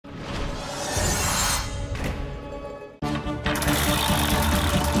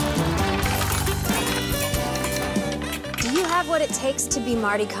it takes to be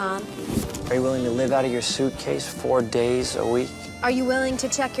Marty Kaan? Are you willing to live out of your suitcase 4 days a week? Are you willing to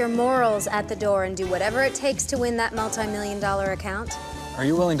check your morals at the door and do whatever it takes to win that multi-million-dollar account? Are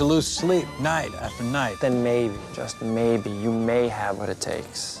you willing to lose sleep night after night? Then maybe, just maybe, you may have what it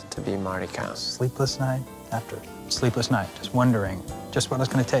takes to be Marty Kaan. Sleepless night after sleepless night, just wondering just what it's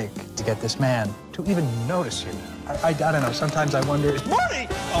going to take to get this man to even notice you. I don't know, sometimes I wonder, is Marty!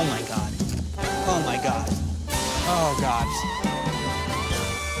 Oh, my God. Oh, my God. Oh, God.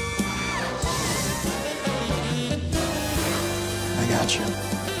 I got you.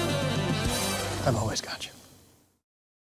 I've always